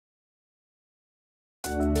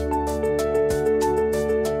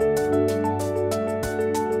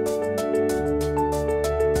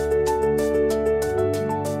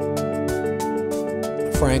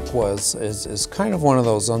Frank is kind of one of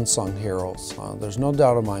those unsung heroes. There's no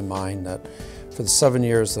doubt in my mind that for the 7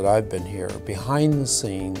 years that I've been here, behind the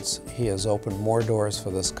scenes, he has opened more doors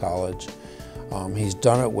for this college. He's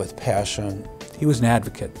done it with passion. He was an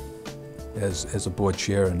advocate, as a board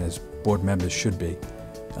chair and as board members should be,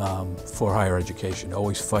 for higher education,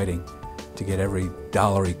 always fighting to get every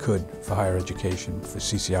dollar he could for higher education, for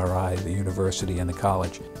CCRI, the university, and the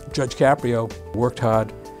college. Judge Caprio worked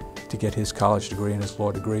hard to get his college degree and his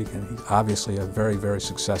law degree, and he's obviously a very, very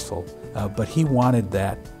successful. But he wanted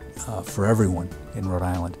that for everyone in Rhode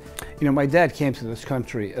Island. You know, my dad came to this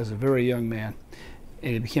country as a very young man,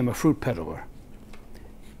 and he became a fruit peddler.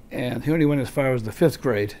 And he only went as far as the 5th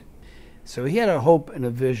grade. So he had a hope and a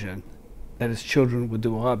vision that his children would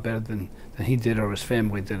do a lot better than he did or his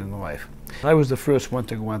family did in life. I was the first one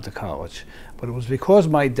to go on to college, but it was because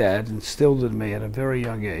my dad instilled in me at a very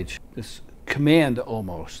young age this command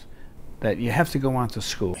almost that you have to go on to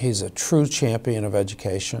school. He's a true champion of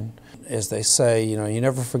education. As they say, you know, you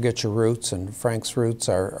never forget your roots, and Frank's roots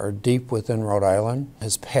are deep within Rhode Island.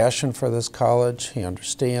 His passion for this college, he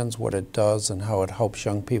understands what it does and how it helps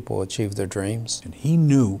young people achieve their dreams. And he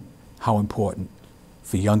knew how important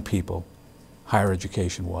for young people higher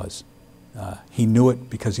education was. He knew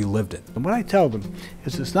it because he lived it. And what I tell them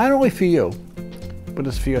is it's not only for you, but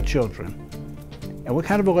it's for your children. And what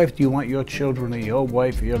kind of a life do you want your children or your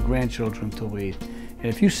wife or your grandchildren to lead? And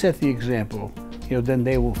if you set the example, you know, then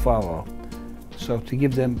they will follow. So to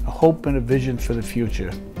give them a hope and a vision for the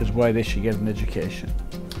future is why they should get an education.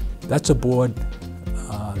 That's a board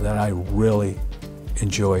that I really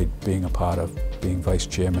enjoyed being a part of, being vice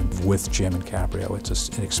chairman with Chairman Caprio. It's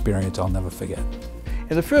an experience I'll never forget.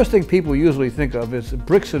 And the first thing people usually think of is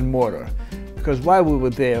bricks and mortar. Because while we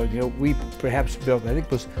were there, you know, we perhaps built, I think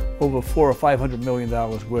it was over $400 or $500 million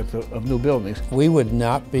worth of new buildings. We would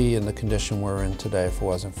not be in the condition we're in today if it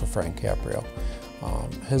wasn't for Frank Caprio.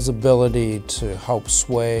 His ability to help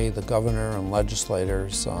sway the governor and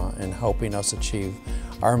legislators in helping us achieve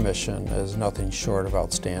our mission is nothing short of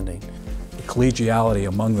outstanding. The collegiality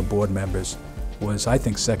among the board members was, I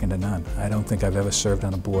think, second to none. I don't think I've ever served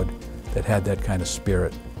on a board that had that kind of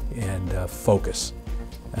spirit and focus.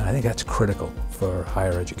 And I think that's critical for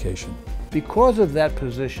higher education. Because of that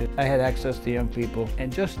position, I had access to young people and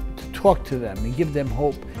just to talk to them and give them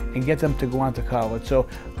hope and get them to go on to college. So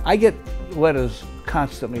I get letters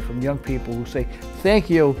constantly from young people who say, thank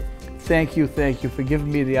you for giving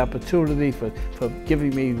me the opportunity, for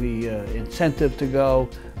giving me the incentive to go,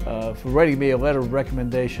 for writing me a letter of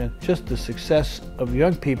recommendation. Just the success of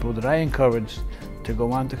young people that I encouraged to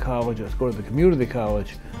go on to college or to go to the community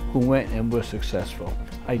college who went and were successful.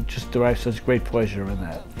 I just derive such great pleasure in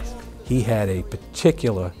that. He had a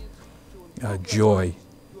particular joy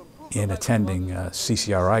in attending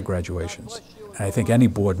CCRI graduations. And I think any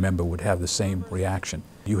board member would have the same reaction.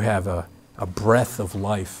 You have a breadth of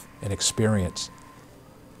life and experience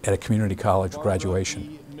at a community college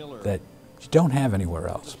graduation that you don't have anywhere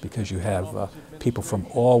else, because you have people from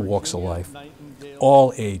all walks of life,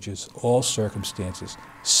 all ages, all circumstances,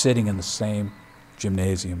 sitting in the same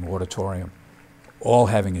gymnasium, auditorium, all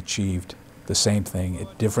having achieved the same thing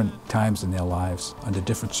at different times in their lives, under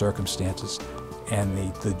different circumstances.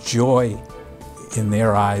 And the joy in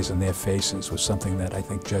their eyes and their faces was something that I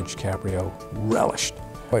think Judge Caprio relished.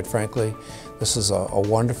 Quite frankly, this is a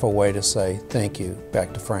wonderful way to say thank you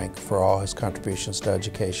back to Frank for all his contributions to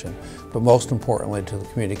education, but most importantly to the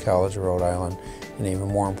Community College of Rhode Island, and even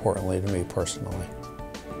more importantly to me personally.